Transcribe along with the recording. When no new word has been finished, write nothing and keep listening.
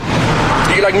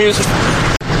You like music?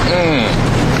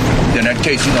 In that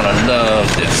case, you're gonna love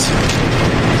this.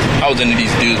 I was into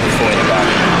these dudes before anybody.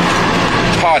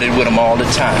 Partied with them all the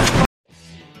time.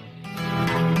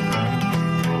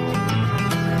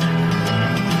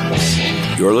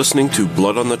 You're listening to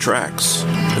Blood on the Tracks,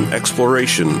 an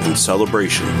exploration and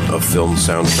celebration of film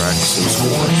soundtracks and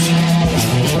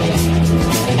scores.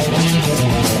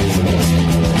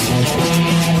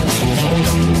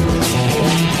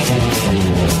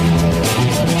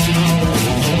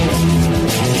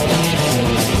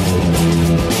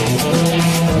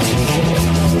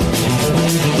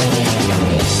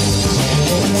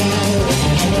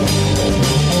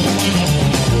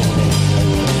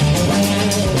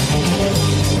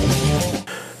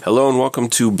 Hello and welcome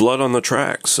to Blood on the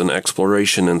Tracks, an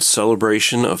exploration and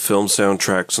celebration of film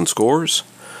soundtracks and scores.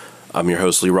 I'm your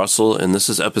host, Lee Russell, and this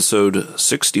is episode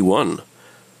 61.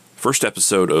 First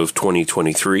episode of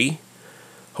 2023.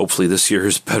 Hopefully this year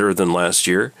is better than last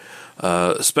year,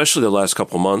 especially the last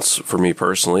couple months for me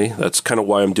personally. That's kind of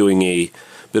why I'm doing a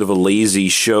bit of a lazy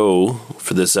show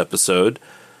for this episode.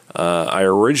 I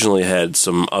originally had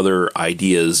some other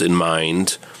ideas in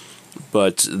mind,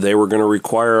 but they were going to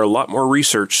require a lot more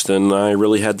research than I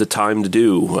really had the time to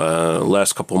do.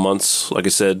 Last couple months, like I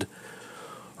said,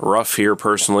 rough here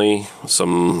personally,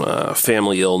 some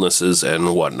family illnesses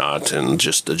and whatnot, and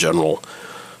just the general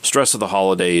stress of the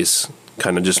holidays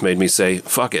kind of just made me say,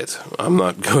 fuck it, I'm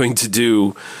not going to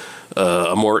do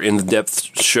a more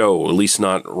in-depth show, at least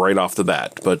not right off the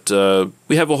bat. But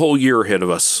we have a whole year ahead of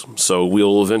us, so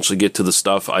we'll eventually get to the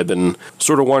stuff I've been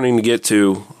sort of wanting to get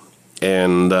to.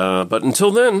 And but until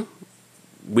then,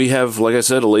 we have, like I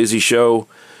said, a lazy show.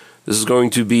 This is going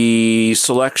to be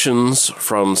selections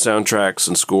from soundtracks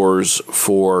and scores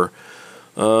for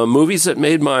movies that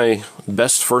made my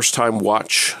best first-time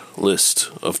watch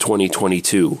list of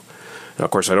 2022. Now,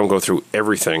 of course, I don't go through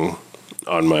everything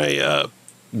on my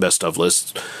best of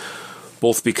list,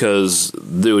 both because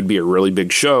it would be a really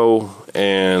big show,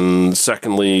 and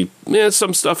secondly,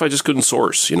 some stuff I just couldn't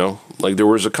source, you know? Like, there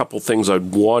was a couple things I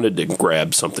wanted to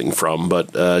grab something from,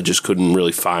 but just couldn't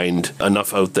really find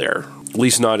enough out there. At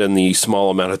least not in the small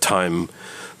amount of time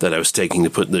that I was taking to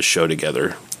put this show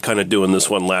together. Kind of doing this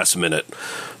one last minute.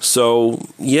 So,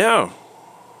 yeah,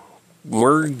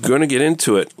 we're going to get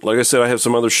into it. Like I said, I have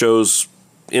some other shows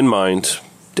in mind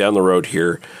down the road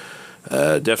here.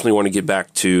 Definitely want to get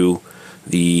back to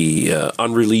the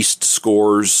unreleased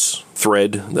scores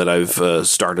thread that I've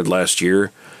started last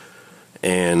year,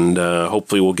 and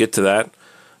hopefully we'll get to that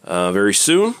very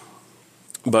soon.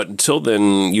 But until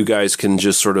then, you guys can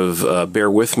just sort of bear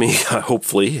with me,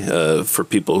 hopefully, for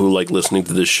people who like listening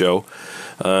to this show.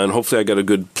 And hopefully I got a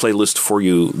good playlist for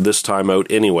you this time out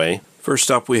anyway.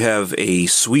 First up, we have a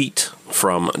suite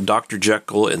from Dr.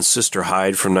 Jekyll and Sister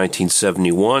Hyde from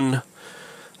 1971.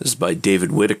 This is by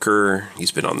David Whitaker. He's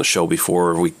been on the show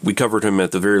before. We covered him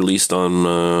at the very least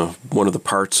on one of the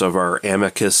parts of our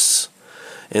Amicus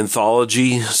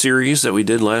anthology series that we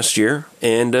did last year.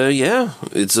 And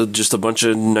it's just a bunch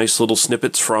of nice little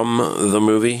snippets from the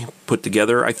movie put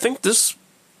together. I think this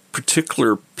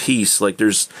particular piece, like,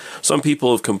 there's some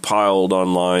people have compiled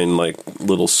online like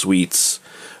little suites.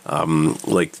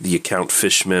 Like the account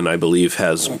Fishman, I believe,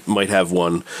 might have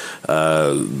one.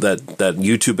 That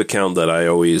YouTube account that I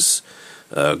always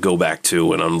go back to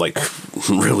when I'm like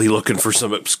really looking for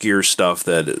some obscure stuff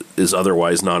that is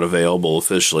otherwise not available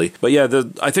officially. But yeah,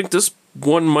 I think this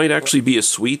one might actually be a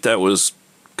suite that was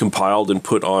compiled and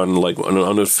put on like an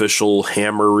unofficial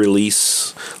Hammer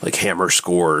release, like Hammer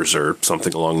Scores or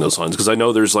something along those lines. Because I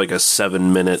know there's like a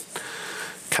 7-minute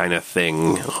kind of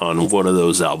thing on one of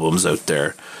those albums out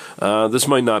there. This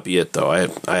might not be it, though. I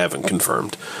haven't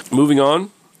confirmed. Moving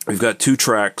on, we've got 2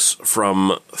 tracks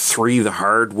from Three the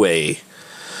Hard Way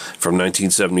from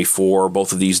 1974.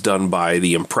 Both of these done by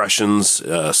The Impressions.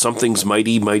 Something's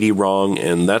Mighty, Mighty Wrong,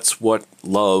 and That's What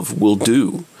Love Will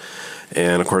Do.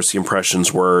 And, of course, The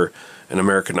Impressions were an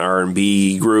American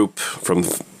R&B group from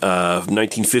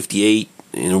 1958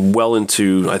 and well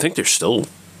into, I think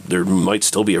there might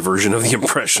still be a version of The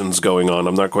Impressions going on.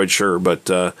 I'm not quite sure, but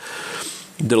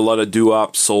did a lot of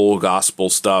doo-wop, soul, gospel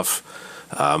stuff.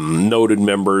 Noted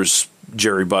members,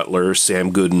 Jerry Butler,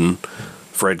 Sam Gooden,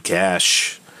 Fred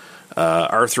Cash,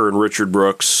 Arthur and Richard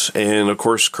Brooks, and, of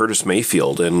course, Curtis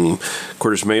Mayfield. And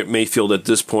Curtis Mayfield at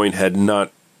this point had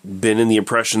not been in the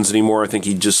Impressions anymore. I think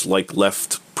he just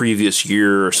left previous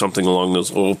year or something along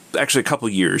those. Well, actually, a couple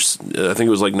years. I think it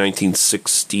was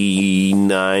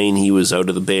 1969. He was out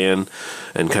of the band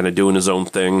and kind of doing his own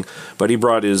thing. But he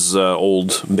brought his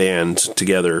old band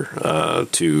together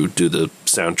to do the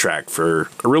soundtrack for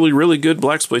a really, really good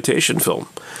blaxploitation film.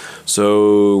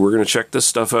 So we're going to check this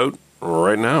stuff out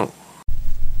right now.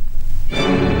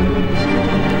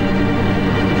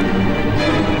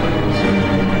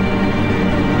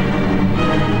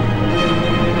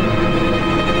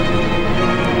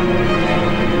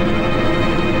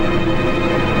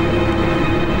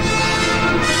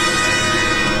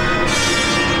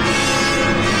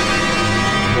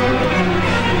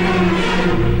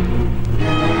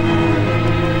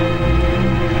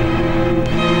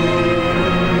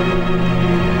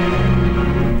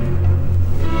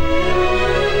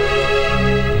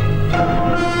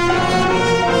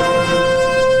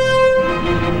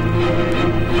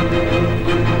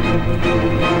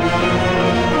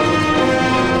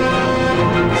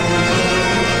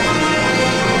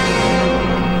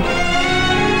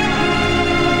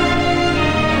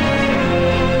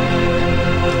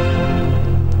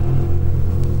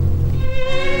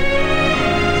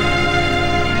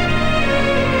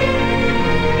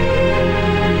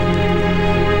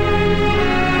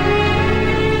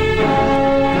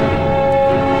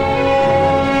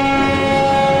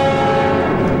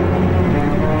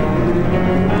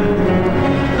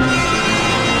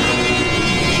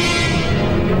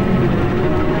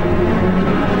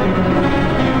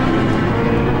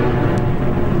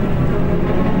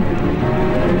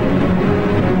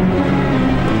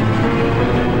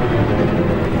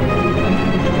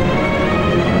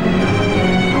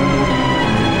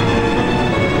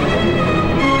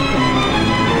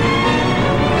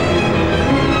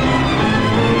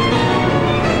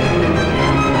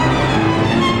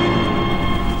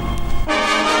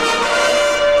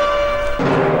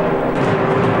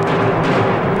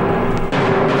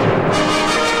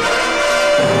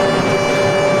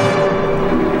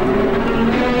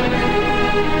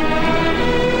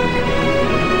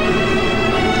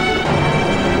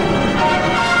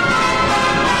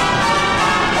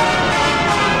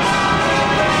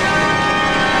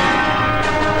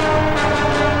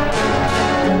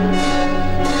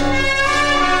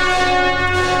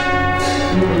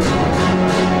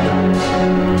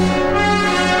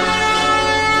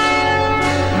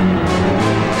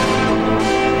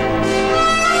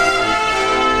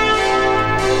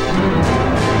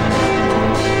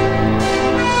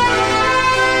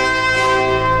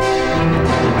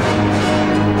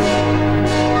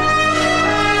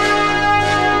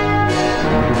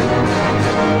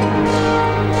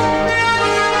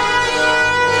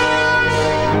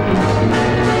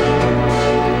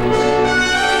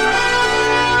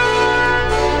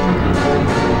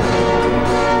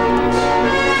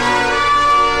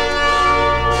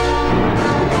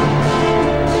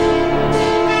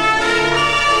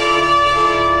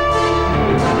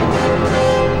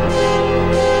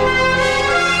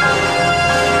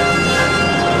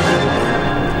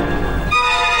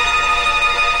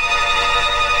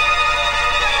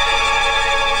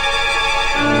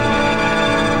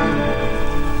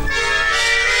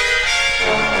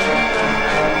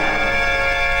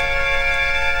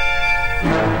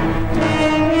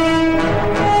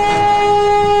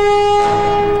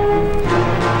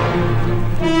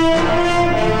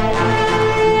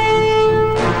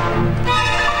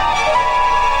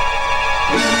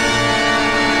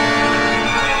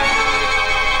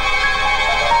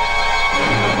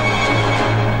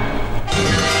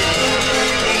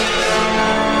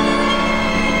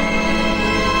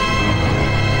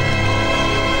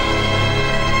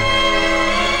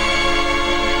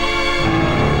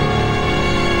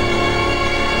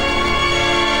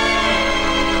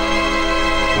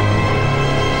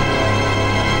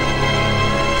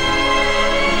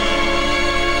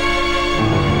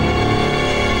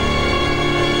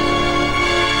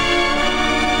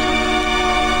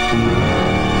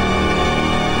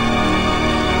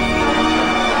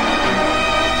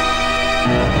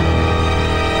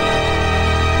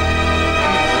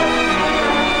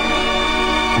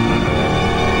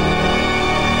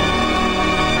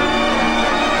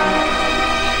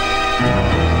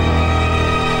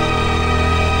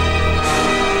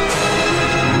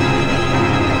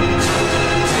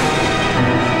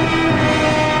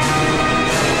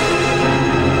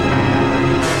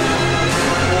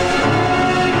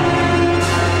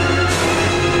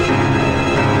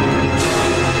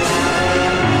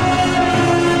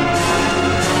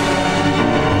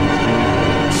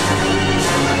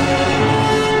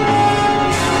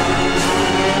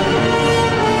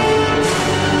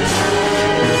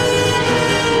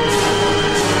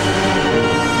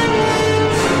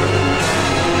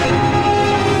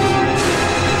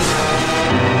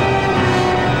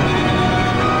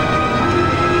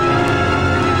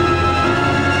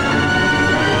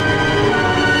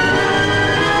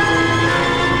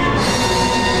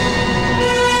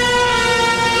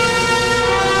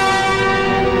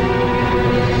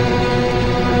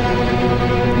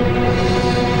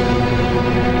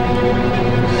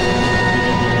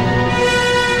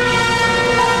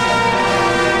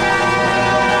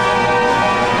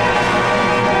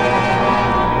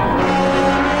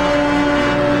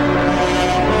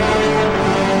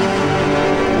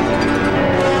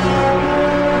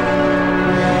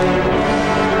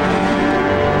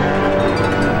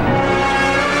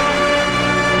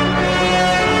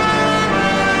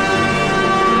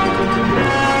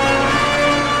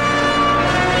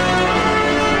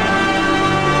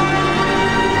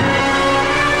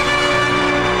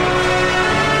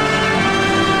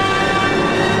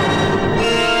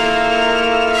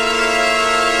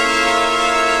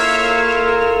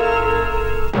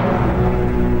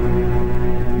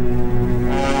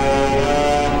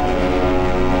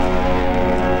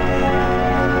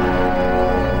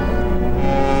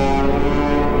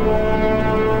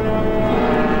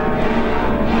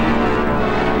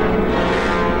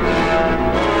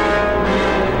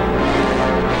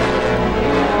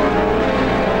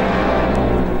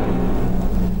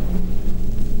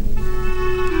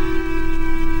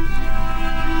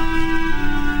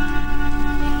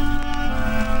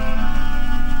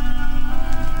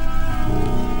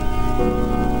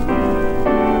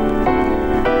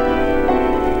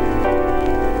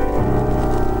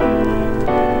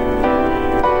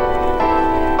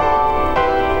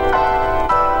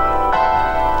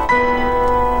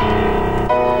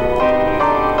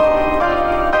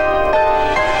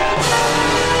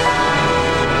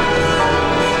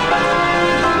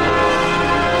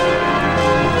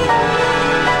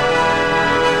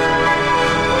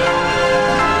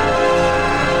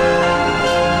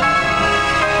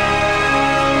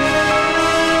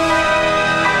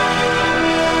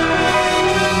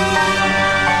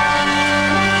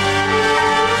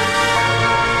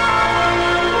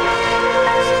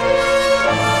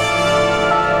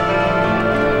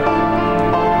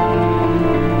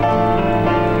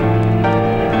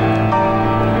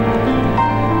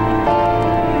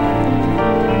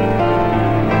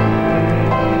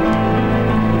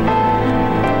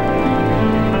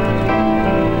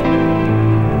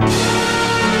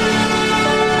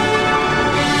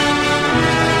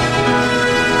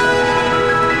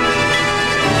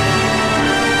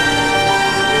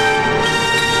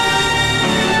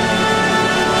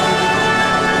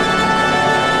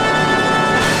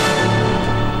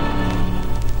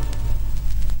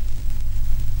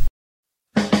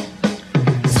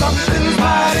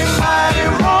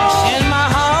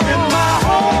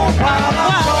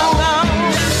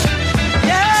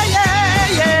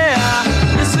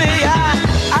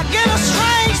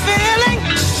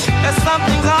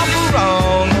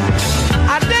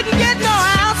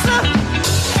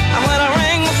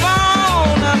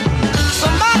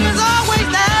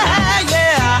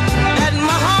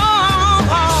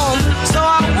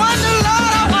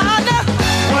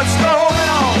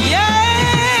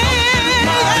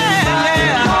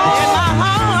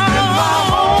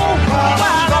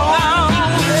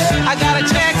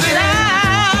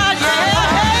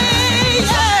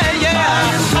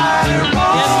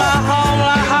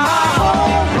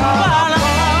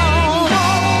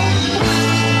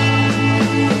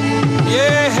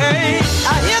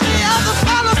 I hear the other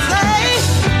fellas say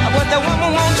what the woman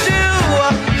won't do,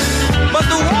 but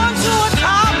the ones who are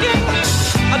talking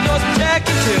are just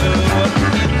checking too.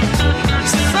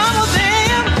 Some of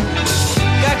them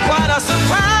got quite a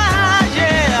surprise,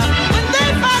 yeah, when they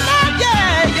find out,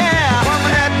 yeah, yeah.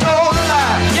 Woman had told a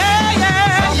lie, yeah,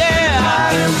 yeah, yeah.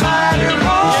 Mighty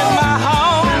wrong. In my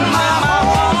home, in my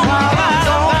home, right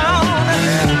on.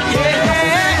 Yeah,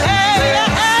 yeah,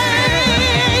 yeah,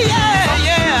 yeah,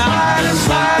 yeah.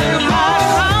 Mighty wrong.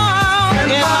 In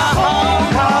my home,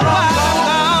 right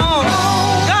on.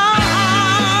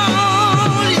 Gone,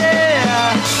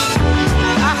 yeah.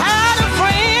 I had a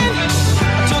friend,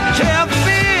 took care of the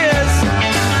biz.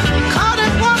 Caught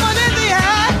his woman in the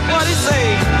act, what'd he say?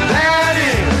 That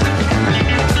is.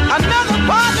 Another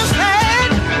partner said,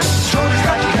 sure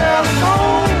got to have a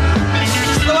phone.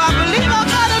 So I believe I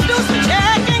gotta do some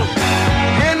checking.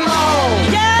 In my home.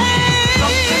 Yeah,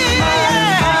 yeah,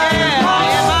 in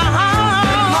my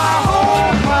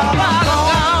home, right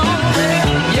on.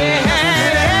 Yeah, yeah,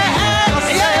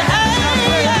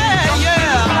 yeah.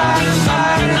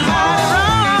 Something wrong,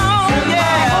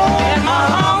 yeah. In my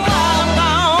home, right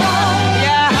on.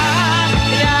 Yeah,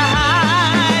 yeah,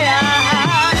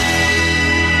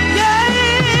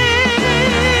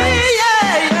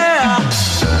 yeah.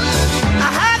 I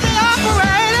had the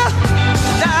operator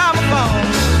dial my phone.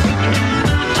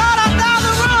 Thought I dialed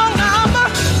the wrong number,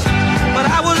 but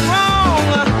I was wrong.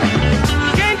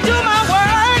 Can't do my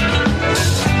work,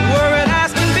 worried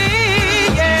as can be,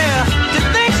 yeah. To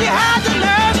think she had the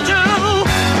nerve to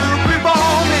creep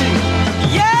on me.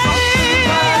 Yeah,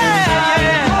 yeah.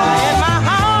 In my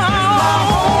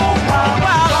home,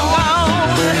 while I'm gone.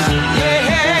 Yeah,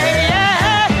 yeah,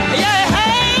 yeah,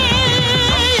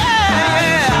 yeah.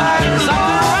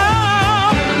 Something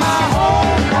wrong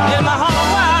in my home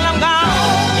while I'm gone.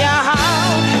 Yeah,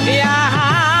 yeah.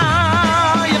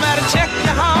 You better check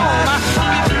your home.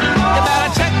 You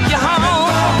better check your home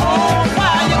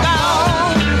while you're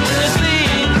gone. You see,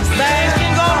 things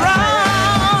can go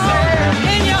wrong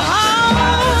in your home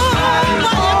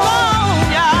while you're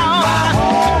gone, y'all.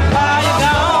 While you're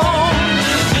gone.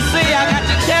 You see, I got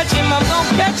to catch him. I'm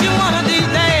gonna catch you one of these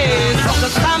days.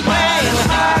 'Cause something is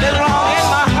wrong in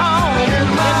my home. In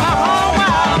my home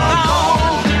while I'm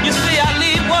gone. You see, I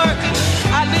leave work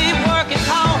and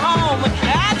call home.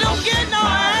 I don't get no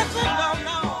answer, don't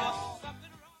know.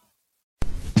 Something wrong.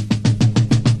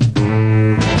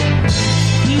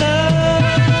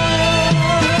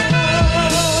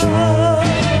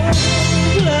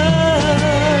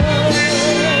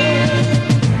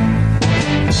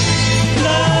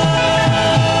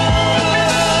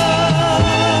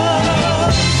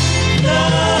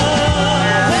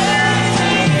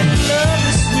 Love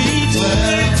is sweet,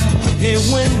 and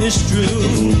when it's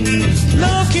true,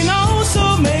 love can also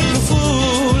make a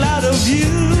fool out of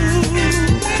you.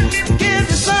 Give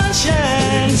the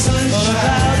sunshine on a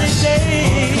cloudy day.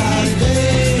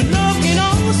 Love can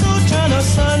also turn a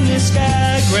sunny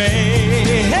sky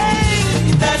gray. Hey,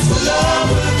 that's what love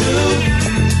will do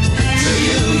to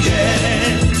you,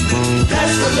 yeah.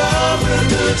 That's what love will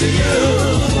do to you.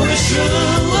 It's true.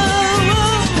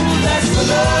 That's what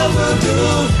love will do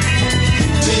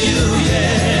to you,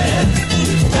 yeah.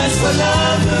 That's what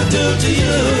love will do to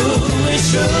you. It's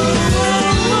true.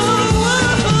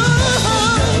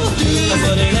 That's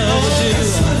what love will do.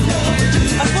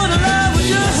 That's what love will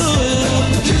do.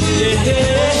 Yeah.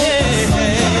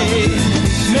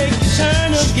 Make you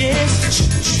turn against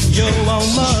your own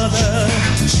mother.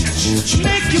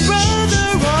 Make your brother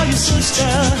or your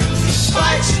sister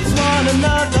fight one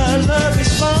another. Love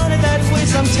is funny that way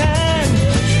sometimes.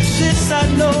 This I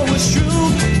know is true,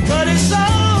 but it's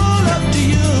all up to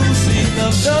you. See,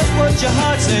 love does what your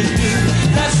heart says do.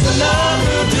 That's what love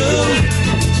will do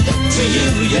to you,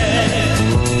 yeah.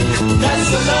 That's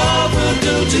what love will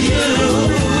do to you.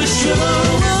 It's true.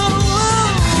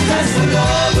 That's what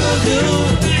love will do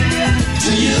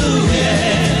to you,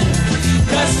 yeah.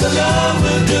 That's what love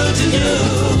will do to you.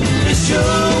 It's true.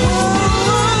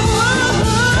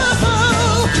 That's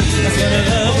what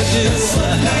love will do.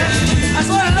 That's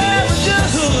what love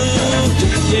will do.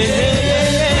 Yeah, yeah,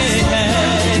 yeah.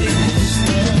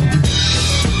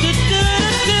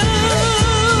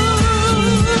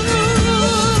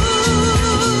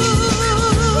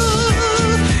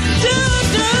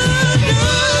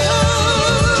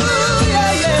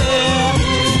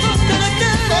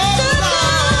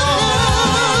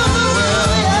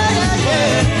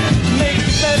 Make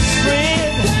that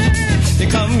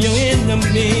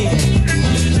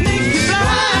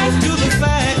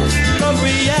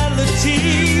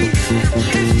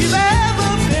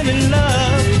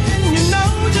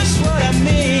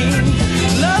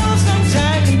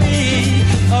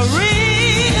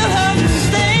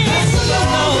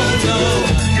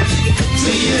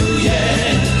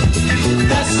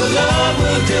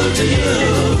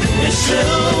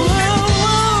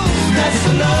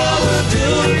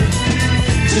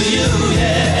to you,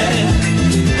 yeah.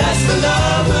 That's what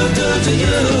love will do to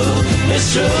you.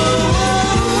 It's true.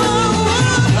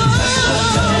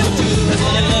 That's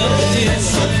what love will do. That's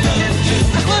what love will do.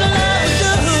 That's what love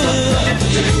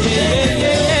will do. Yeah,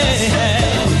 yeah,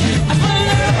 yeah. That's what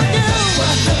love will do.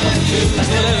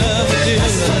 That's what love will do.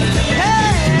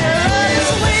 Hey, love is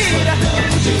sweet.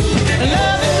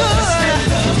 Love is good.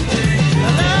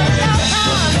 Love is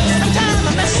outside. Sometimes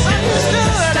I'm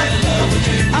misunderstood.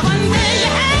 One day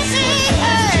you're happy,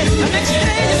 hey, the next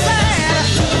day you're sad.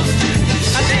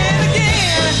 Then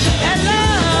again, that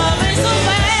love ain't so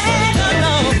bad, no,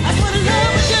 no. That's what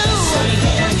love will do.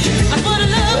 That's what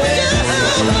love will do. That's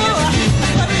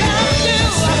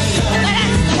what love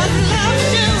will do. That's what love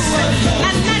will do.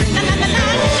 Na na na na na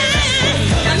na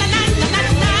na na na na na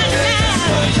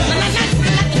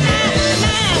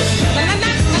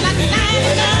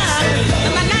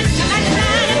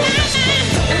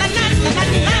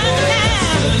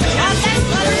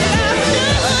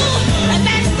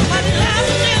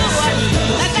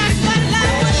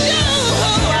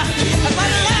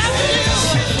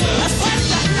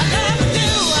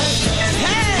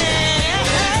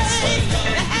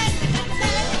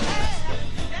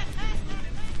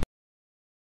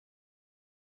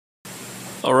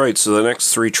All right, so the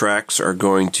next three tracks are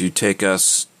going to take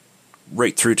us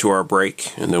right through to our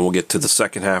break, and then we'll get to the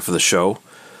second half of the show.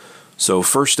 So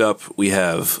first up, we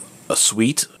have a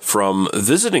suite from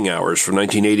Visiting Hours from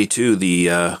 1982,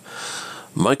 the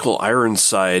Michael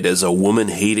Ironside as a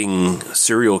woman-hating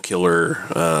serial killer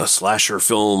slasher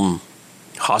film,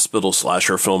 hospital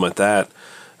slasher film at that.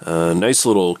 Nice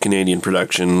little Canadian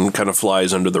production, kind of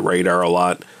flies under the radar a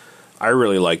lot. I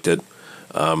really liked it.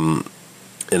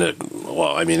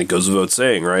 It goes without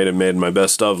saying, right? It made my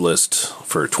best of list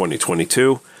for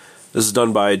 2022. This is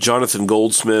done by Jonathan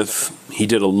Goldsmith. He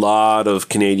did a lot of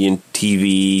Canadian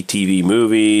TV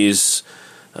movies,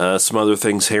 some other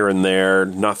things here and there.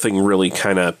 Nothing really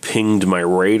kind of pinged my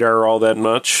radar all that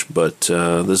much, but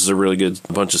this is a really good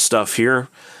bunch of stuff here.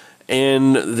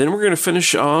 And then we're going to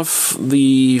finish off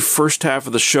the first half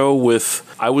of the show with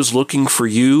I Was Looking for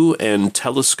You and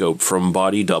Telescope from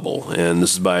Body Double. And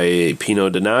this is by Pino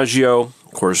Donaggio.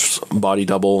 Of course, Body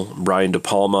Double, Brian De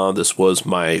Palma. This was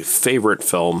my favorite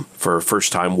film for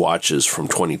first-time watches from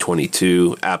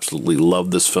 2022. Absolutely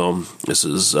love this film. This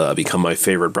has become my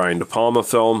favorite Brian De Palma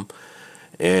film.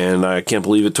 And I can't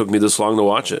believe it took me this long to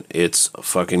watch it. It's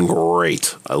fucking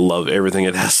great. I love everything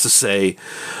it has to say.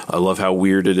 I love how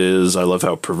weird it is. I love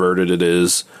how perverted it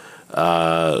is.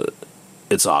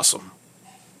 It's awesome.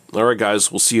 All right,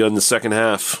 guys. We'll see you in the second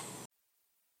half.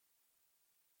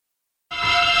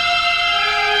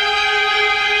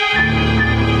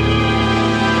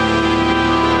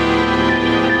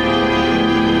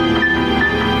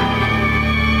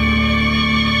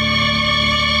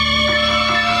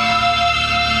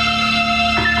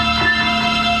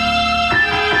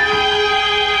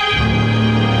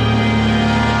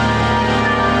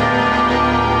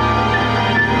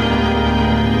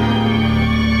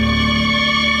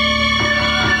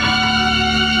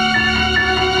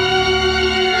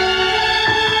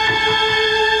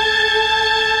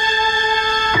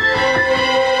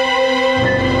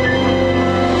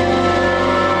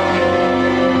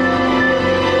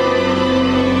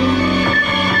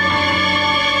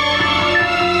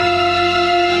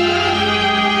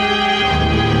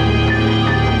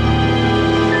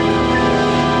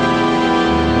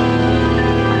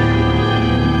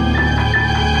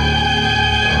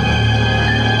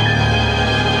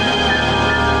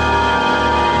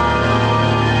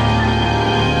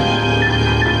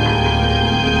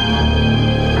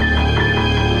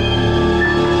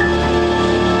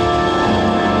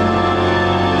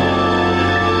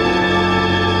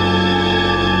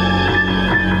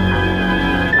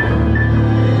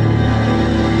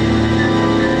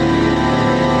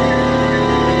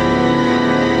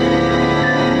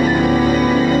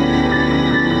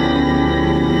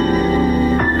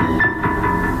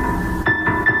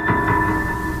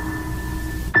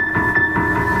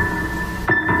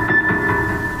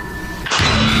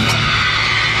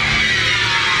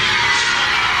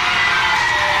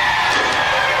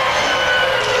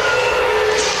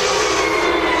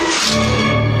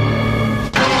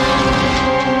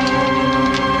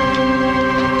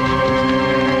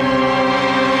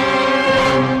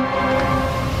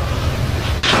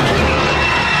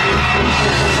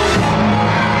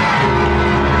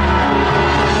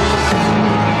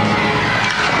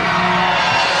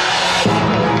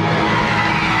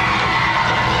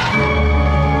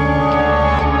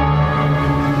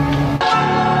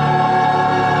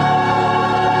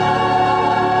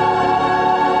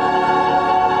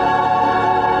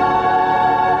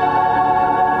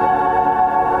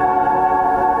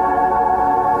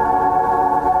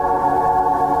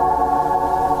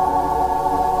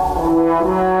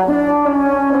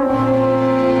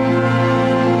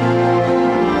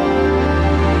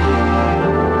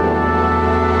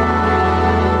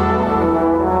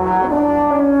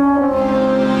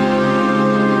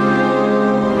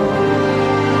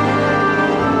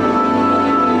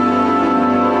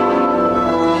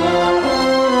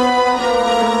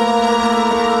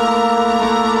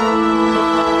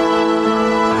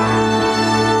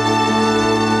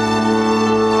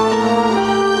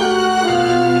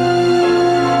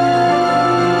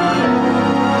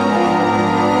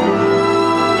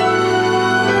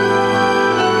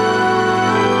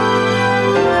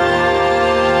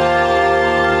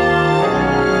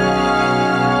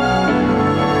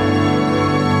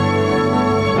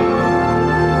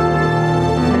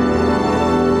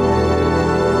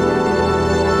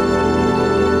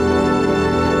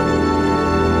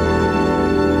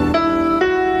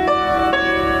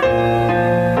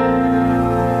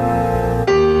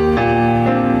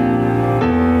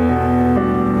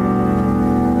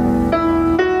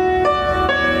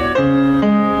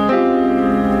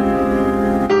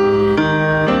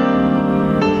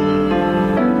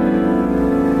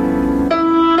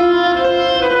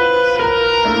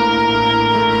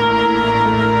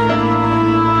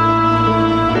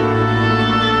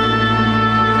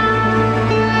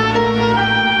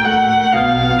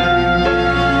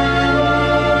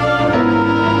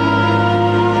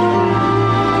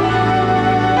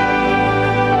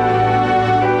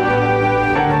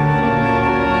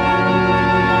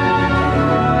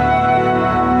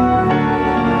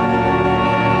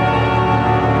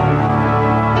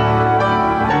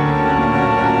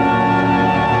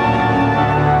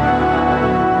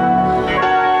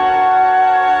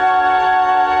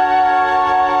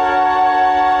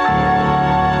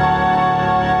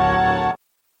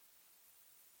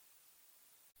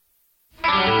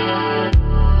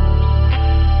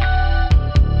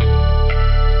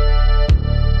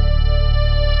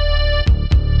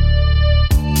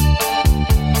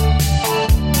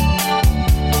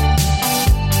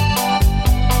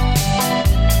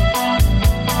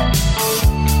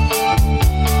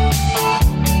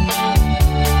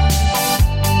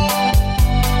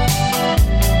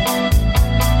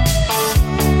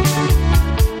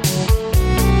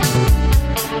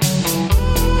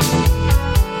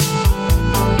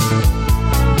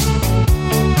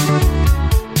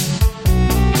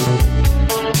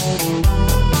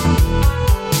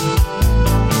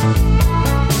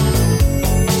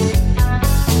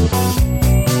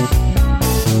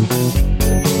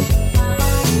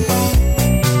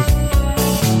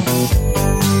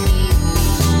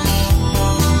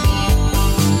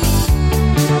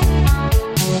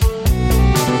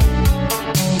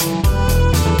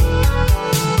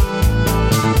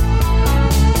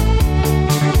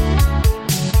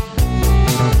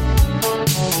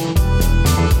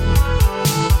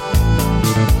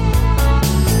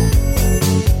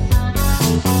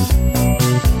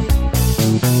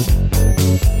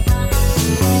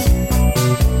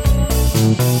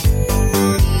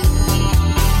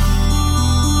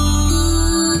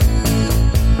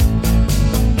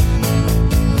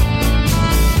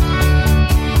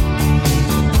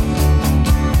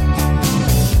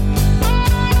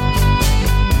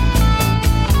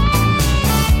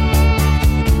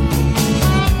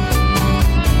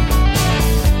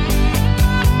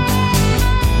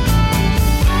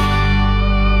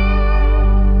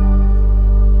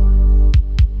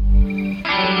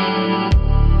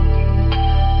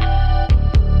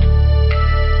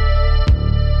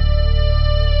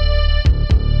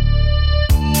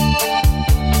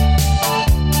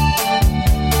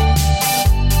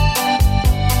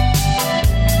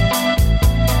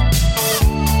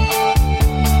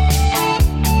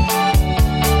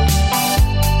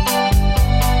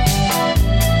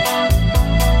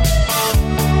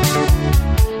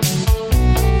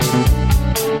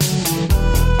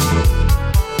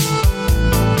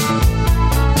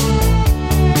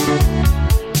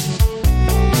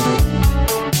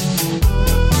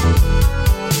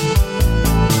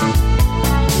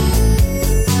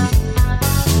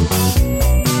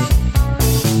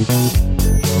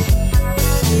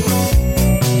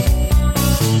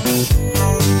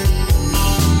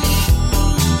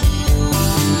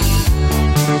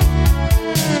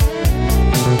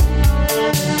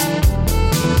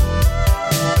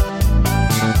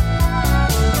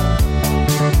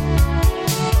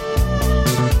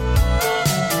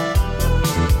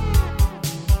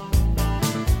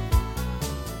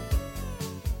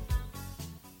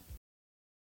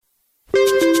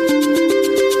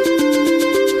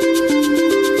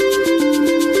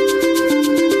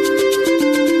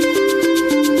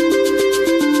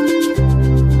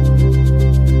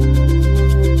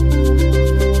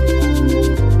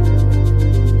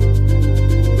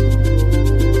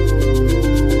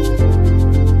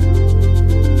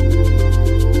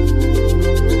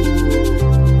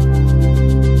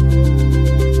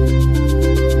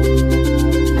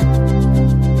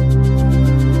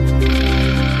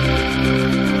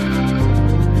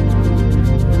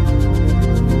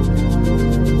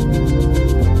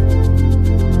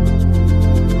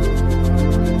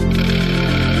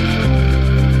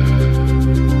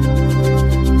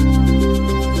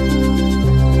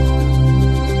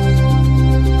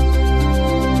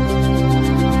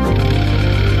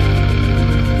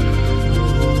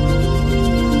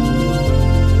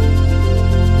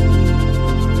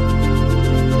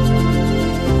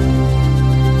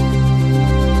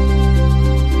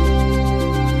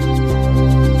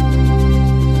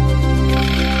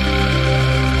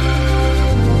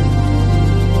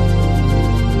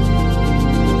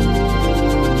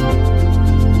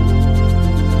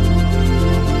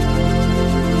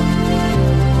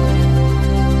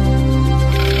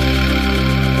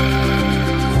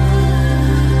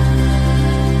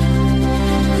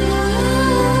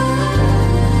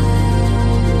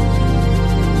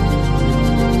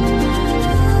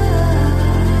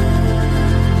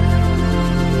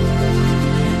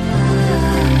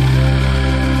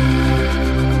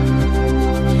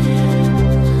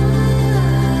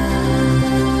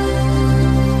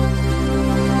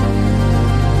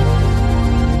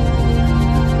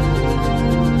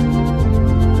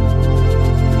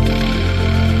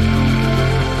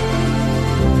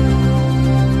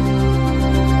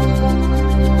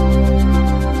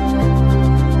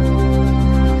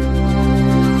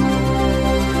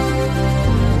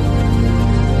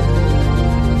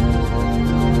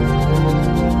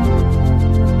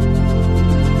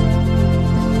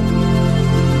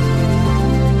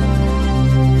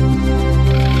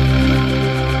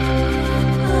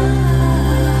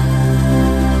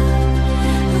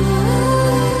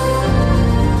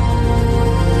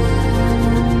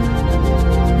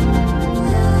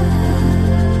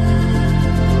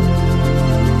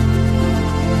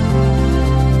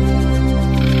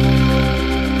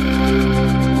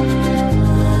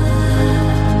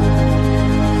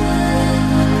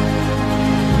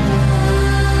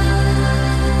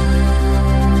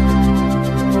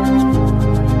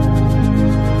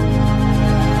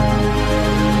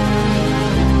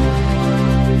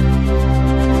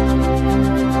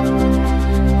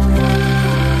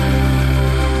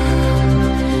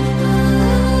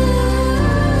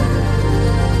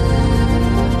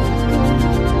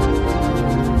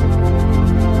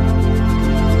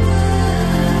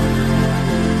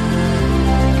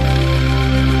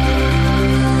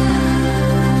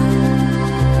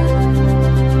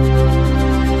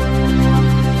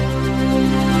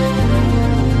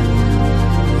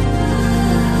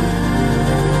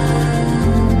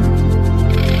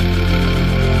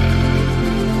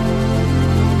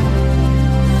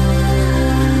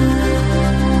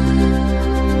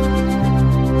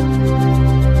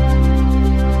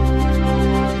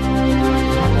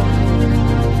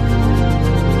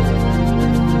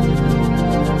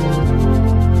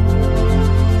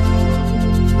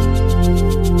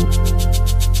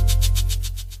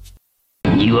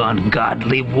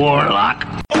 ungodly warlock.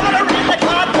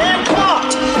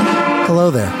 Hello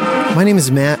there. My name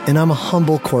is Matt, and I'm a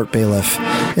humble court bailiff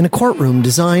in a courtroom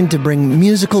designed to bring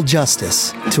musical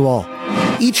justice to all.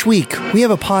 Each week, we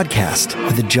have a podcast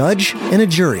with a judge and a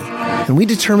jury, and we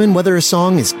determine whether a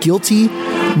song is guilty,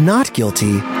 not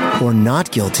guilty, or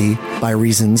not guilty by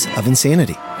reasons of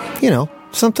insanity. You know,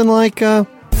 something like,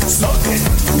 Suck it,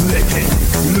 lick it,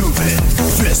 move it,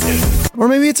 twist it. Or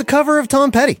maybe it's a cover of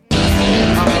Tom Petty.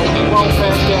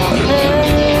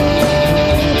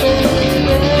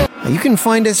 You can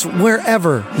find us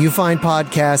wherever you find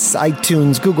podcasts,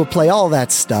 iTunes, Google Play, all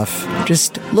that stuff.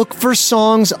 Just look for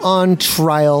Songs on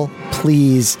Trial,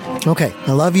 please. Okay,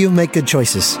 I love you. Make good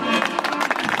choices.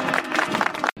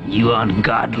 You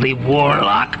ungodly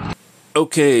warlock.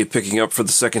 Okay, picking up for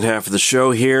the second half of the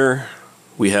show here,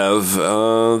 we have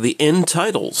the end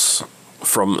titles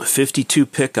from 52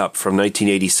 Pickup from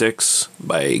 1986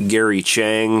 by Gary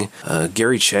Chang.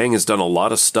 Gary Chang has done a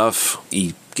lot of stuff.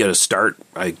 He got a start,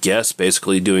 I guess,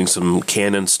 basically doing some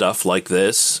canon stuff like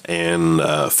this, and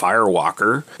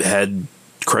Firewalker. Had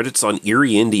credits on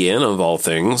Erie, Indiana, of all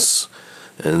things,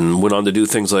 and went on to do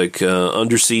things like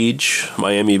Under Siege,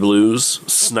 Miami Blues,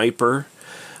 Sniper,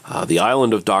 The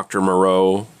Island of Dr.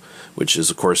 Moreau, which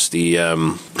is, of course, the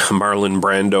Marlon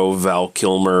Brando, Val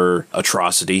Kilmer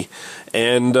atrocity,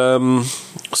 and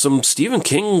some Stephen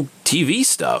King TV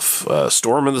stuff.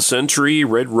 Storm of the Century,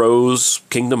 Red Rose,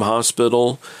 Kingdom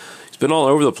Hospital. He's been all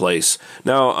over the place.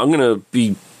 Now, I'm going to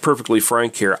be perfectly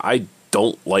frank here. I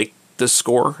don't like this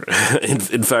score.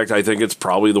 In fact, I think it's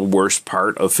probably the worst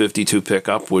part of 52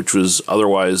 Pickup, which was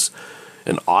otherwise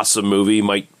an awesome movie,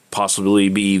 might possibly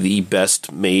be the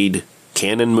best made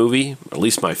canon movie, at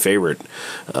least my favorite.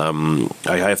 I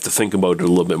have to think about it a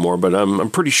little bit more, but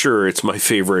I'm pretty sure it's my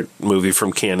favorite movie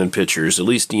from Canon Pictures, at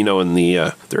least, you know, in the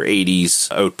their 80s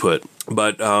output.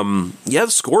 But yeah,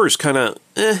 the score is kind of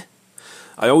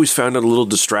I always found it a little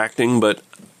distracting, but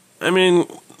I mean,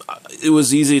 it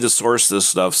was easy to source this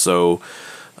stuff, so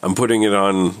I'm putting it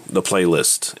on the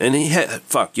playlist. And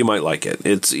you might like it.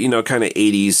 It's, you know, kind of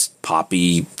 80s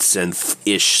poppy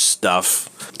synth-ish stuff.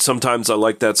 Sometimes I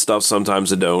like that stuff,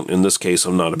 sometimes I don't. In this case,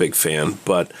 I'm not a big fan,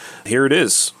 but here it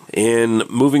is. And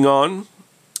moving on,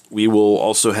 we will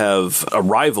also have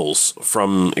Arrivals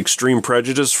from Extreme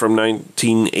Prejudice from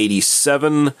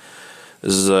 1987.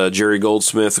 This is Jerry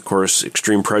Goldsmith, of course,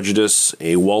 Extreme Prejudice,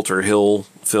 a Walter Hill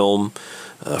film.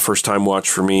 First time watch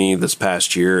for me this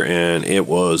past year, and it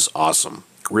was awesome.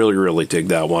 Really, really dig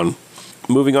that one.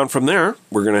 Moving on from there,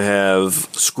 we're going to have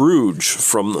Scrooge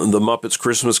from The Muppets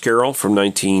Christmas Carol from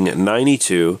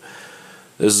 1992.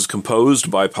 This is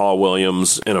composed by Paul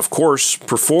Williams and, of course,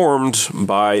 performed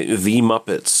by The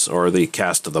Muppets, or the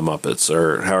cast of The Muppets,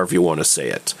 or however you want to say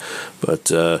it. But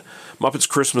Muppets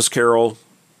Christmas Carol,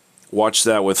 watched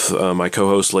that with my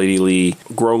co-host Lady Lee.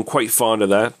 Grown quite fond of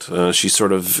that. She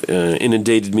sort of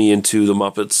inundated me into the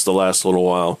Muppets the last little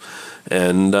while,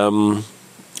 and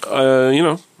you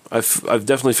know, I've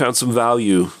definitely found some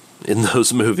value in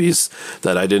those movies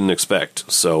that I didn't expect.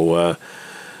 So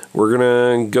we're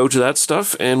gonna go to that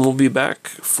stuff, and we'll be back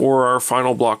for our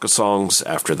final block of songs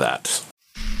after that.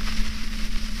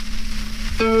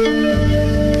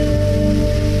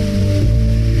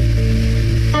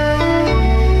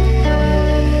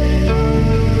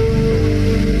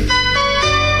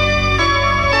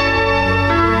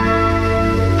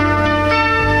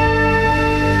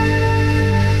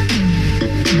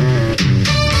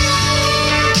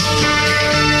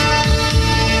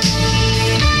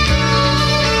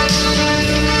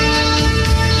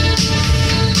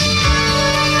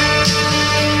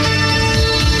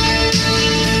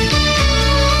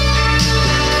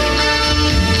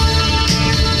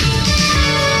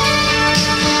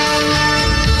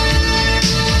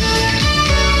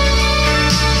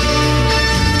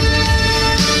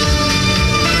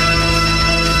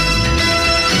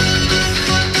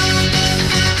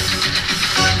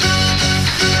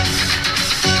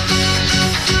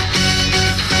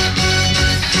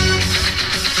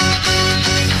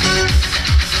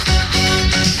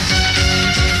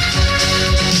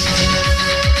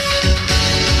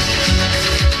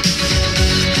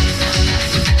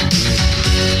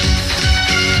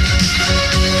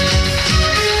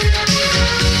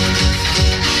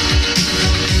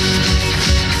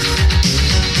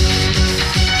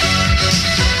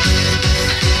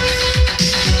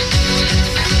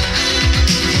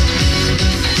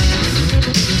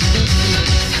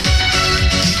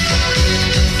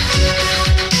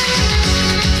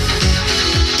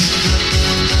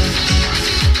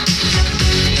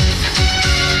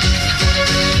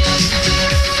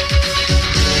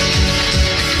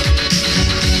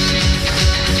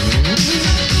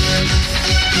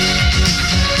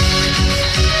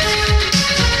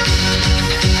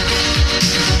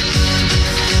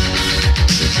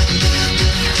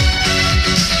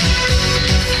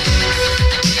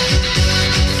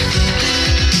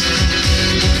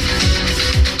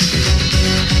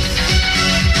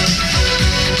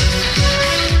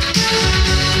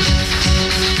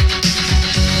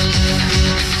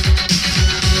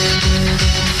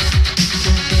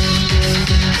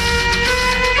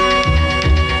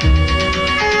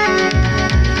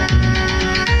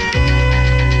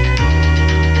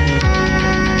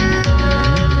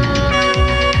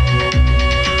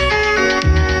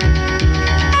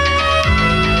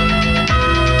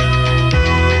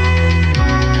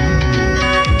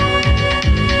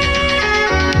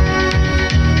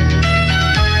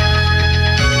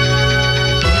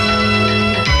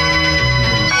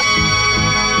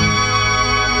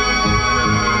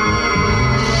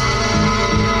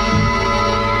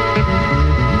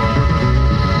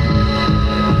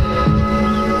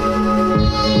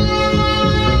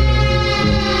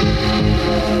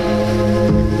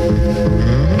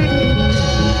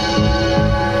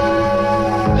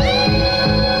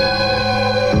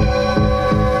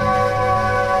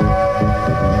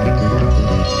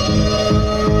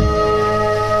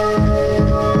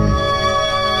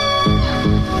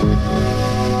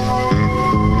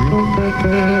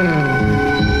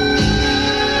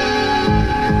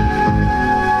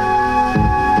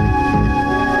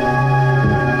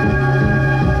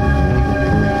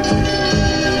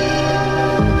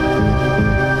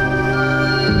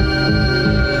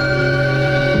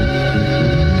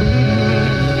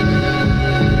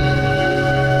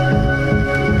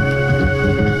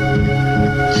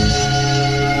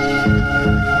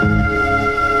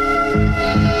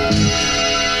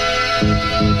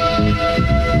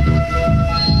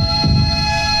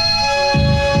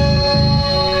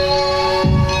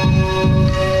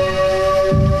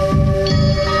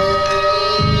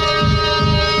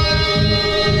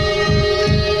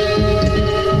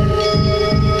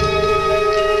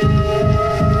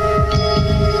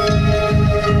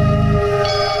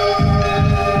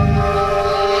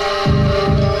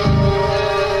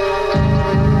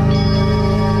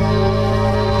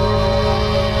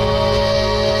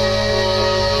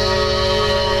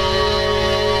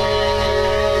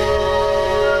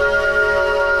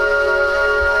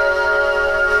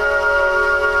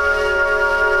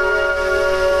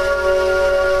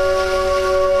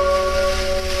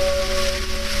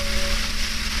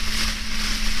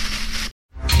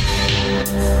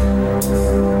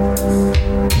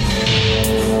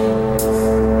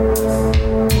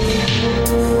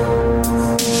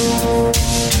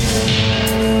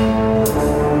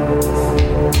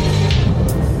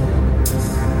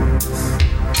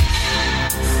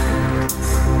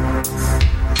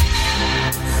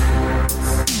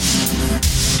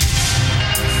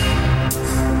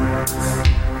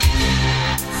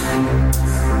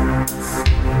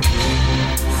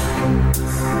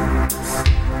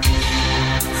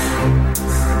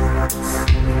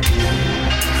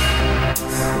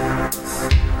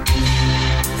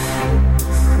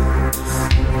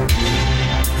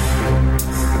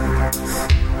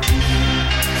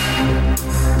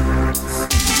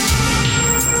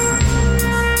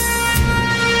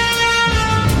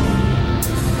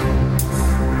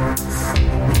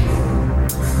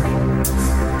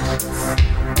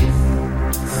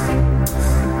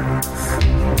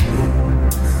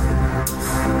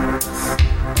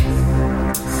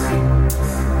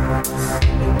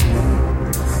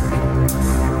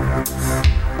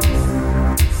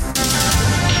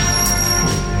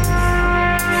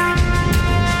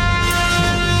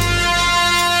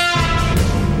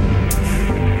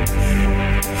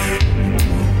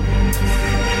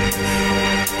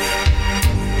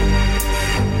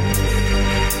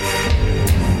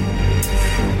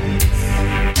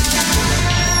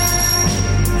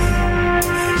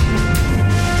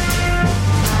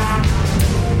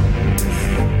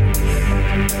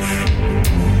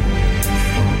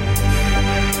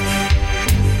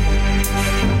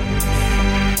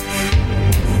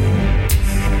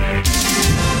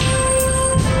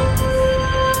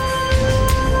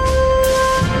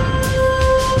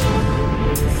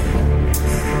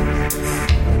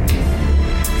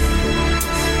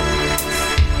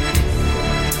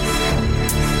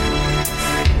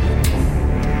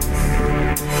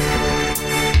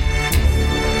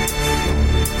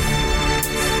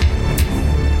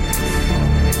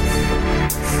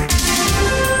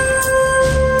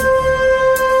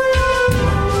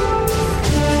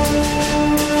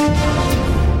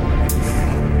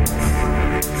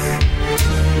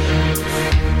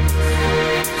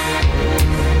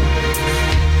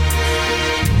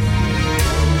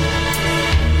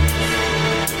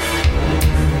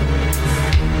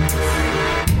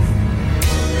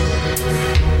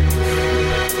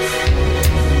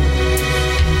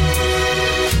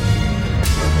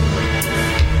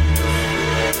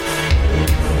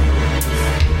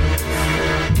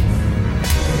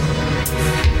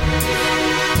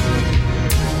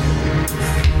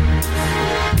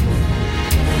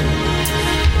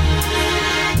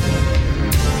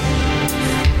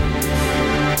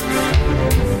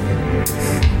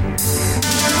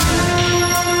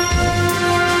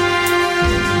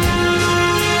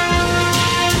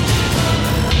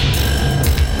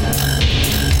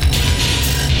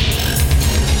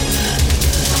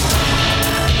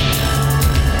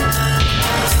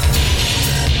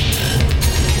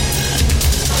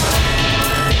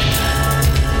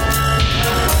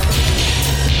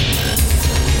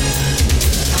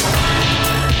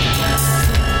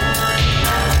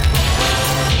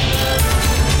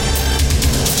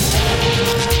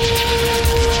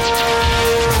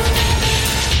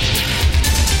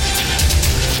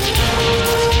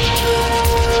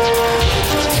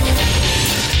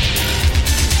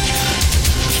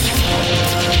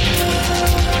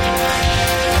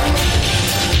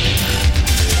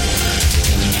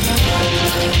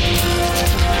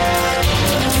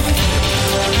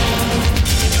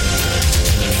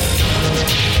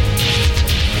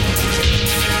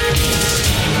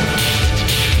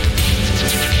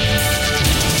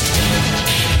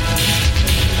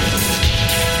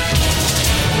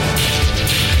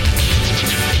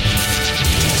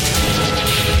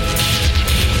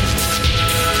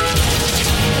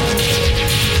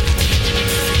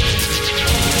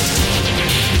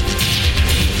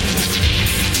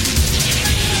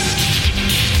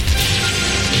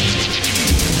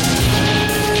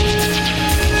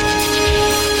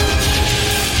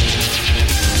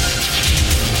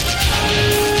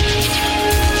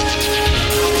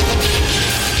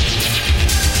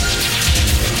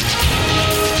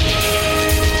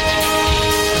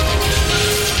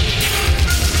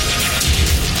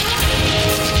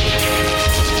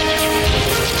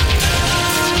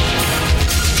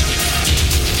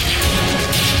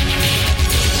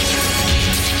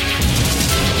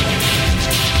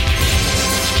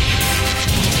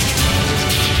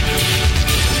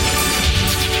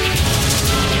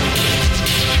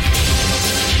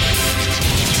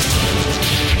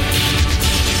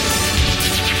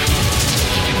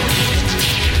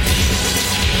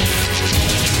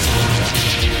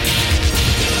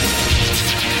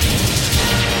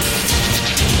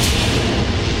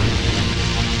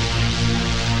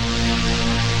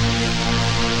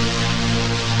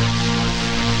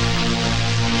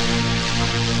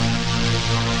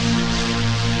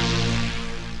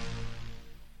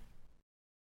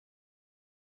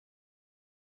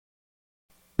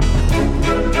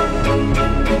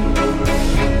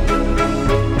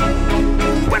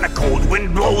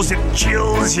 knows it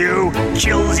kills you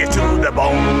to the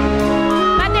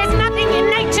bone. But there's nothing in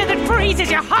nature that freezes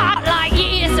your heart like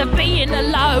years of being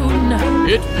alone.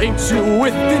 It paints you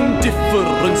with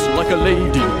indifference like a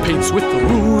lady paints with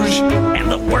rouge. And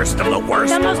the worst of the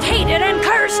worst, The most hated and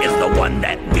cursed is the one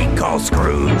that we call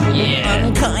Scrooge. Yeah.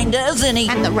 Unkind as any,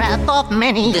 and the wrath of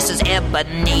many. This is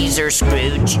Ebenezer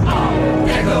Scrooge. Oh,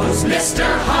 there goes Mr.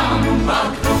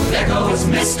 Humbug. There goes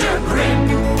Mr. Grim.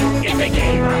 If they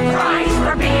gave a prize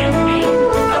for being mean,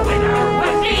 the winner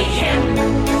would be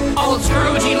him. Old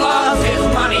Scrooge, he loves his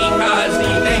money cause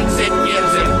he thinks it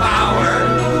gives him power.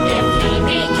 If he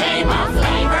became a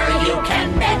flavor, you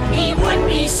can bet he would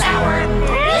be sour.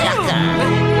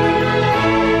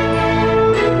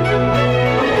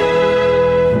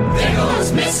 There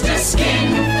goes Mr.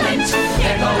 Skinflint.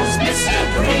 There goes Mr.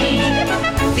 Green.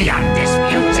 The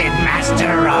undisputed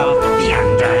master of the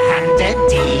underhanded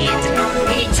deed.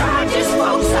 He charges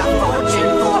folks a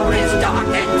fortune for his dark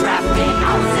and drafty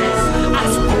houses.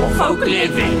 Us poor folk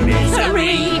live in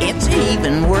misery. It's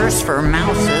even worse for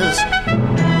mouses.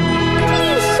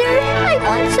 Please, sir, I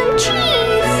want some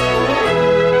cheese.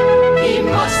 He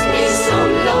must be so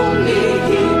lonely,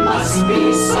 he must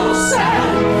be so sad.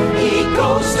 He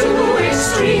goes to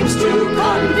extremes to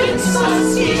convince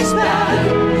us he's bad.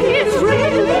 He's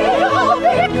really a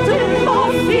victim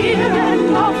of fear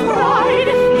and of pride.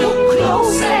 Look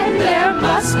close and there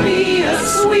must be a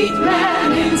sweet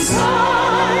man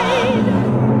inside.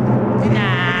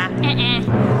 Nah.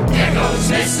 There goes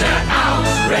Mr.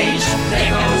 Outrage,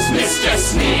 there goes Mr.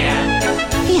 Sneer.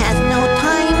 He has no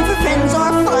time for friends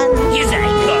or fun. His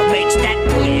anger makes that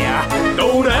clear.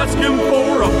 Don't ask him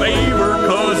for a favor,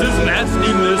 cause his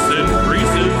nastiness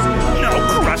increases. No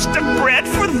crust of bread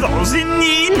for those in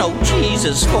need. No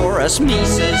cheeses for us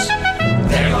Mises.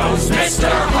 There goes Mr.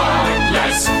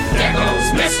 Heartless, there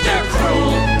goes Mr.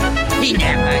 Cruel. He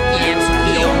never gives,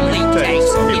 he only takes.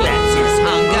 He lets his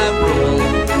hunger rule.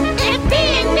 If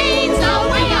being mean's a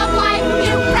way of life,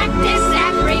 you practice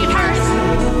and rehearse.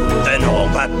 Then all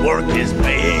that work is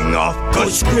paying off,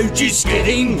 cause Scrooge is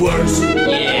getting worse.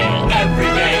 Yeah, every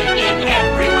day, in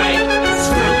every way,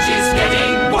 Scrooge is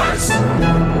getting worse.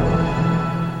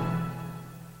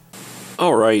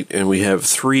 All right, and we have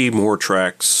 3 more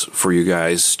tracks for you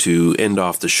guys to end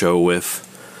off the show with.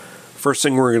 First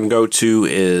thing we're going to go to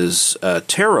is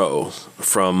Tarot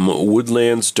from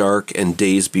Woodlands Dark and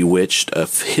Days Bewitched, a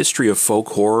history of folk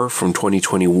horror from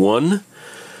 2021.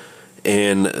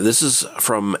 And this is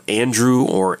from Andrew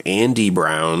or Andy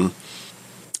Brown.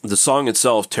 The song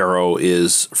itself, Tarot,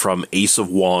 is from Ace of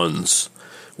Wands,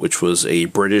 which was a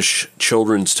British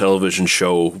children's television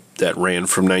show that ran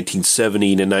from 1970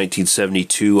 to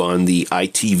 1972 on the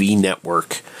ITV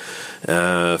network.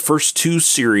 First 2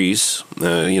 series,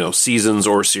 seasons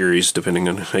or series, depending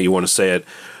on how you want to say it,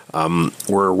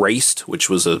 were erased, which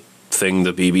was a thing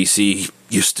the BBC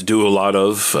used to do a lot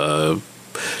of.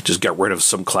 Just got rid of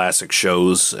some classic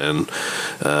shows, and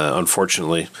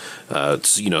unfortunately,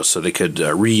 so they could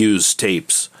reuse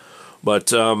tapes. But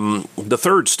the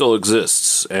third still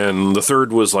exists, and the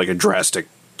third was like a drastic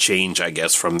change, I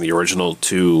guess, from the original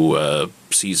 2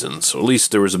 seasons. So at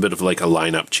least there was a bit of like a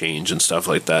lineup change and stuff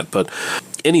like that. But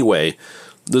anyway,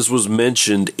 this was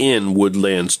mentioned in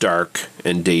Woodlands Dark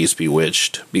and Days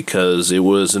Bewitched because it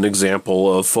was an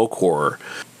example of folk horror.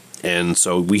 And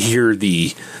so we hear the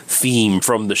theme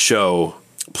from the show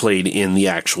played in the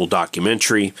actual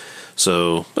documentary.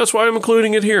 So that's why I'm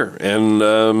including it here. And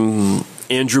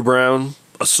Andrew Brown,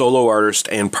 a solo artist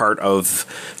and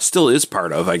still is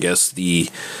part of, I guess, the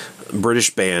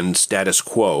British band Status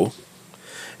Quo.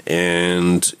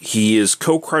 And he is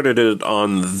co-credited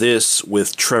on this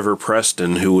with Trevor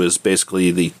Preston, who is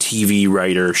basically the TV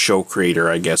writer, show creator,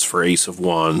 I guess, for Ace of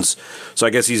Wands. So I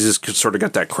guess he's just sort of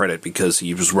got that credit because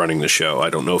he was running the show.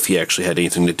 I don't know if he actually had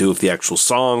anything to do with the actual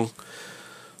song.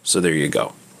 So there you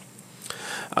go.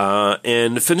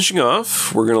 And finishing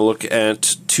off, we're going to look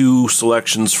at 2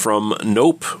 selections from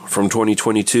Nope from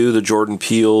 2022, the Jordan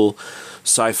Peele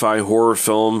sci-fi horror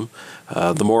film.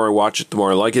 The more I watch it, the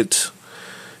more I like it.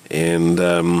 And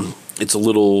it's a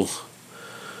little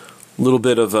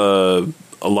bit of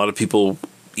a lot of people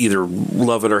either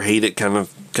love it or hate it kind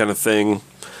of thing.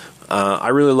 I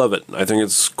really love it. I think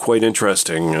it's quite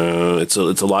interesting. It's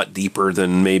a lot deeper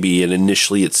than maybe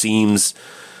initially it seems.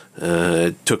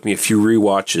 It took me a few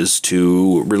rewatches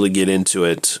to really get into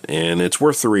it, and it's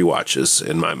worth the rewatches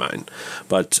in my mind.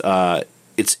 But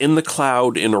it's In the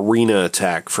Cloud in Arena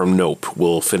Attack from Nope.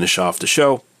 We'll finish off the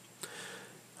show.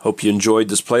 Hope you enjoyed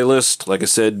this playlist. Like I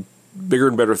said, bigger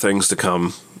and better things to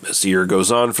come as the year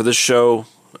goes on for this show.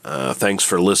 Thanks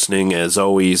for listening, as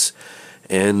always.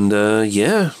 And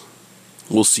yeah,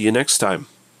 we'll see you next time.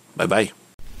 Bye-bye.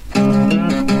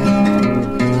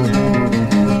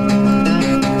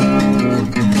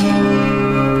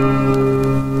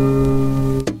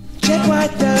 Jet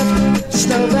white dove,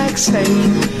 snowblack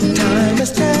stain. Time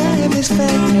is fast.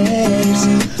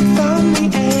 From the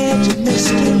edge of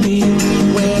mystery,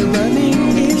 where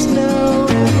running is no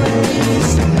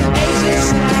race.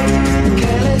 Ageless night,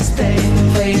 careless day.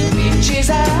 Fate reaches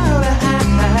out a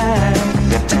high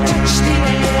to touch the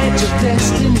edge of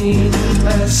destiny.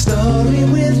 A story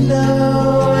with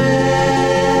no end.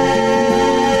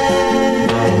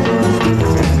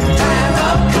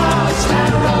 Tarot cards,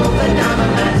 tarot the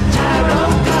dominant.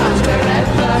 Tarot cards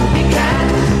wherever he can.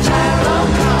 Tarot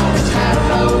cards,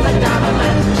 tarot the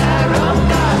dominant. Tarot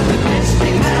cards with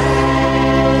mystic hand.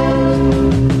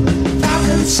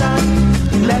 Falcon sun,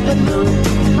 leopard moon,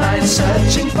 mind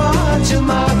searching for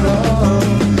tomorrow.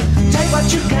 Take what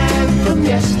you can from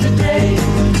yesterday.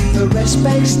 The rest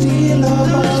may steal or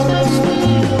borrow.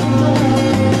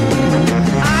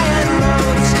 Iron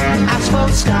roads,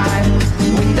 asphalt sky,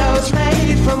 windows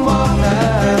made from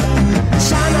water.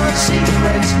 Sign of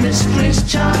secrets, mystery's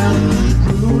child,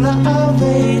 ruler of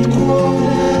 8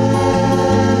 quarters.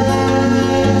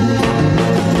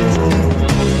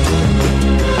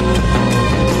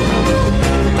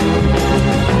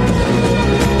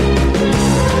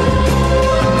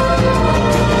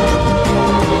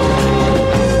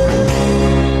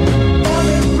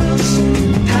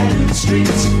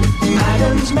 Streets,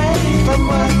 items made from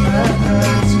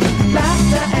words.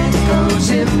 Laughter echoes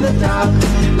in the dark.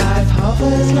 Life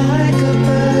hovers like a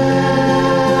bird.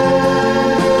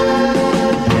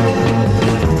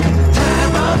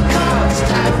 Tarot cards,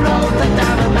 tarot the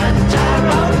dominant.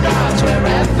 Tarot cards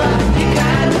wherever you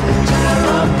can.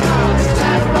 Tarot cards,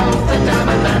 tarot the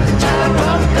dominant.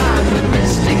 Tarot cards with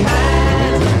mystic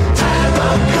hand.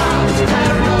 Tarot cards,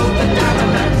 tarot the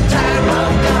dominant. Tarot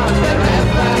cards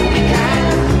wherever you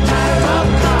can. Tarot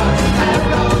cards,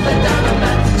 tarot the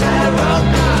dominant. Tarot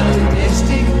cards with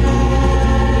mystic hand.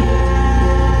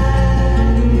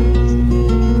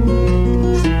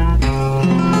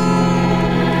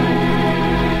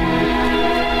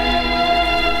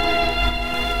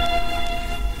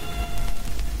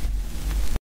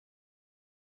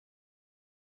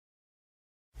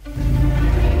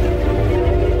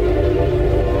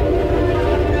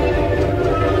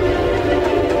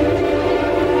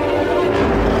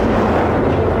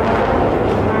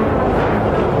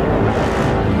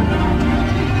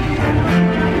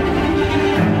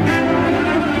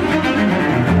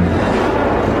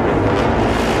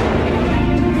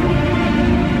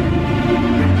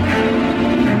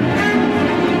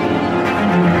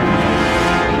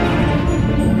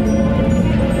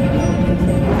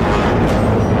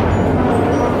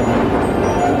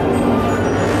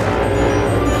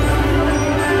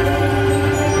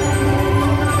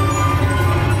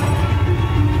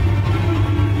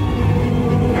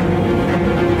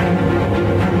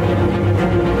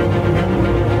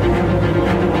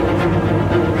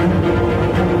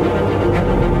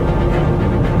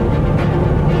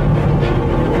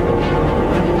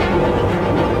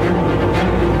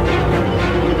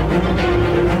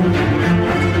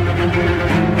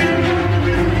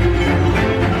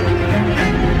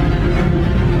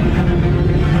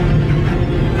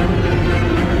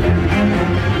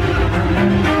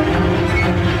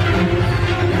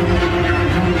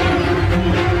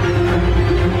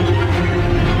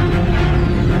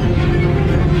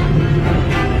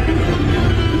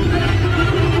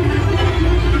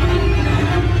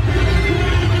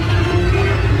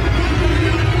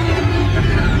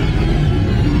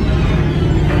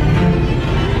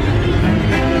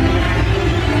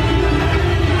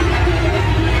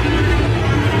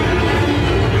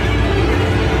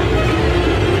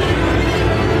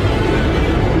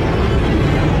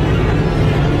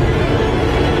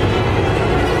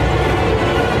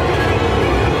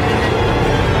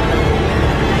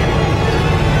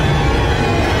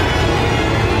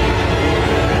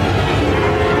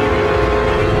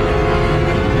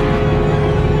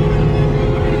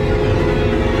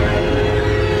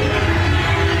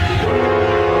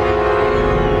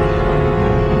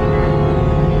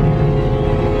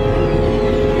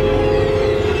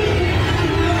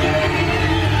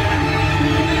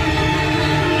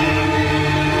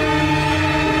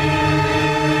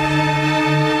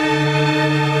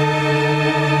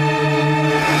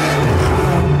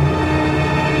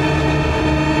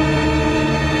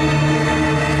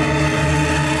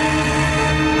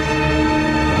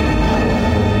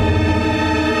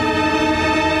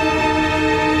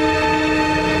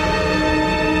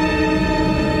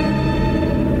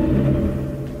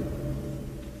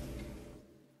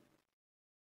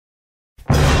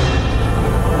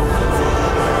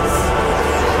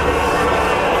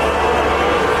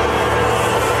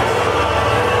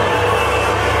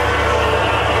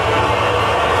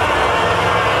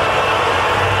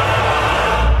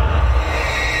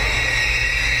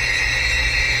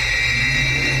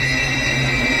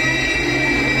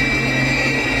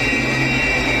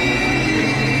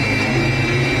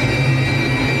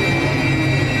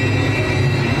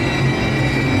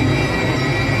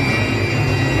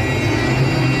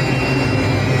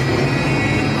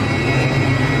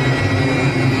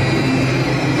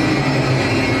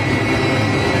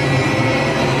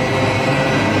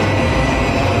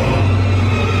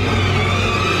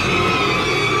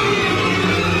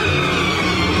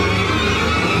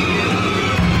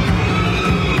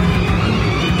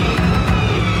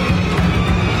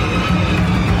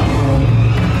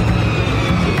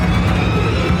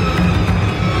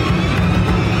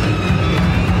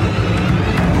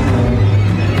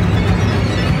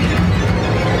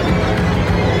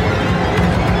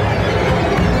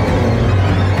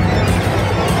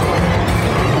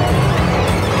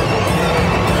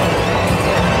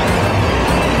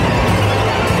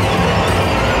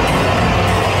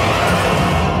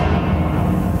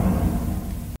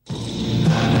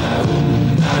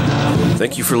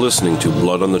 Thank you for listening to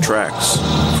Blood on the Tracks.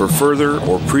 For further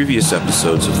or previous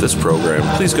episodes of this program,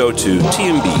 please go to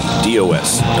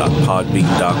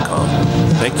tmbdos.podbean.com.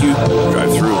 Thank you.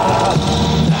 Drive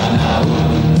through.